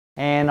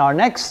And our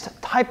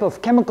next type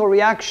of chemical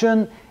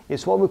reaction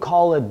is what we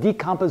call a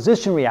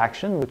decomposition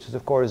reaction, which is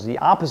of course the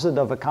opposite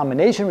of a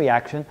combination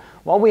reaction.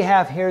 What we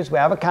have here is we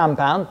have a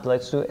compound,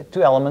 let's do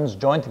two elements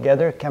joined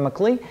together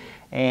chemically,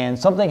 and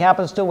something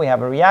happens to it, we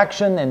have a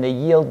reaction and they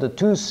yield the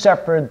two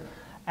separate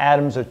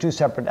atoms or two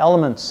separate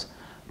elements.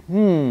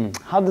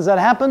 How does that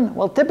happen?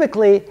 Well,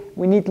 typically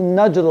we need to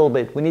nudge a little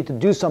bit, we need to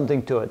do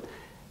something to it.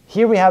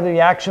 Here we have the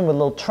reaction with a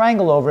little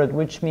triangle over it,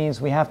 which means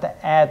we have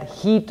to add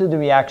heat to the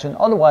reaction,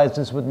 otherwise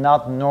this would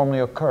not normally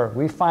occur.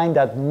 We find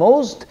that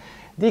most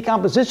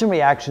decomposition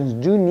reactions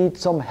do need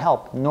some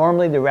help.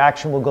 Normally the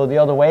reaction will go the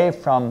other way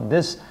from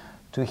this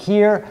to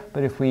here,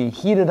 but if we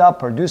heat it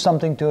up or do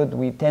something to it,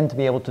 we tend to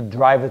be able to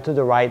drive it to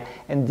the right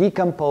and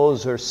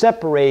decompose or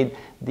separate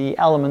the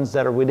elements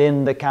that are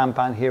within the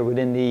compound here,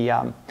 within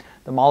the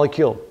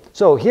molecule.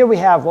 So here we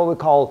have what we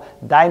call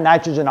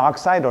dinitrogen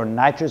oxide or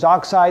nitrous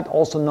oxide,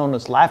 also known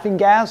as laughing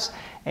gas.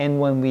 And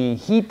when we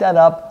heat that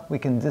up, we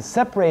can just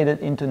separate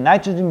it into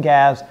nitrogen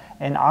gas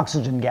and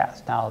oxygen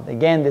gas. Now,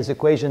 again, this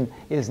equation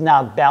is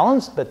not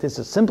balanced, but this is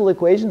a simple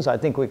equation, so I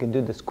think we can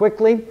do this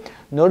quickly.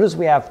 Notice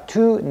we have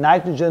two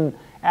nitrogen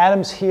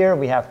atoms here,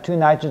 we have two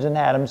nitrogen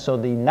atoms, so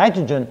the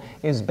nitrogen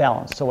is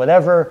balanced. So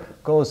whatever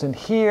goes in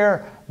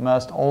here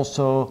must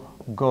also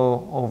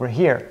go over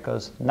here,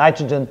 because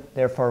nitrogen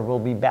therefore will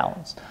be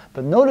balanced.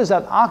 But notice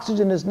that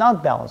oxygen is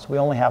not balanced. We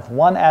only have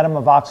one atom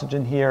of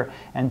oxygen here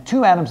and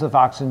two atoms of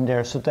oxygen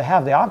there. So to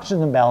have the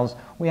oxygen balance,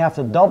 we have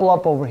to double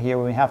up over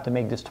here. We have to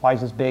make this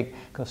twice as big,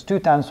 because 2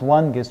 times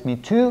 1 gives me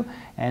 2,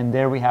 and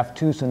there we have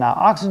 2. So now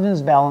oxygen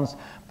is balanced.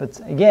 But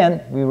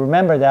again, we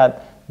remember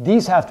that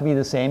these have to be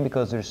the same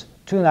because there's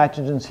 2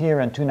 nitrogens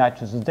here and 2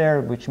 nitrogens there,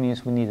 which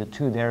means we need a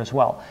 2 there as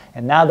well.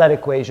 And now that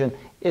equation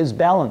is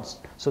balanced.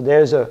 So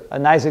there's a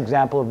nice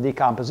example of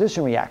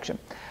decomposition reaction.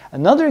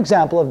 Another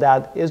example of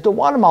that is the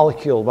water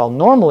molecule. Well,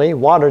 normally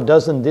water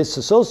doesn't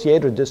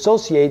dissociate or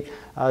dissociate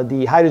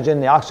the hydrogen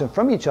and the oxygen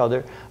from each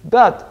other,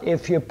 but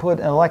if you put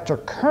an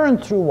electric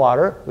current through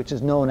water, which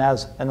is known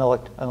as an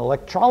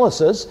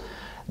electrolysis,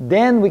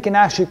 then we can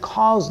actually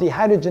cause the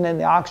hydrogen and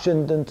the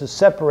oxygen to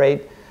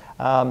separate,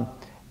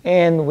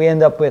 and we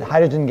end up with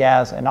hydrogen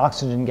gas and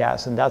oxygen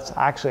gas, and that's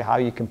actually how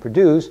you can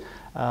produce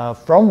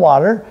from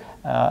water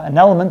an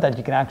element that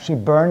you can actually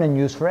burn and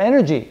use for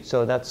energy.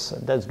 So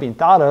that's been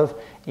thought of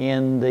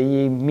in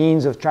the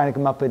means of trying to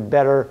come up with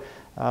better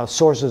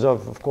sources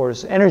of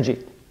course,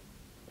 energy.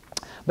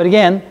 But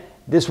again,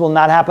 this will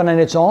not happen on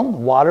its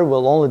own. Water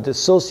will only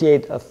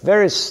dissociate a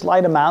very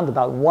slight amount,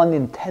 about 1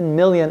 in 10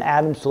 million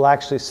atoms will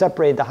actually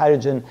separate the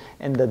hydrogen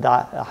and the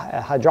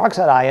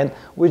hydroxide ion,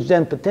 which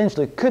then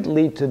potentially could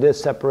lead to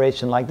this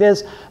separation like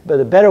this.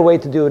 But a better way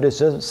to do it is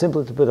just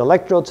simply to put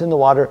electrodes in the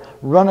water,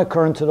 run a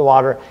current to the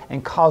water,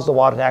 and cause the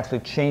water to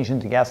actually change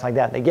into gas like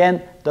that.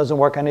 Again, doesn't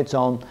work on its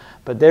own,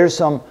 but there's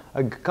a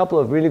couple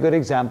of really good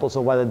examples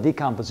of what a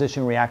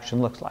decomposition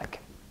reaction looks like.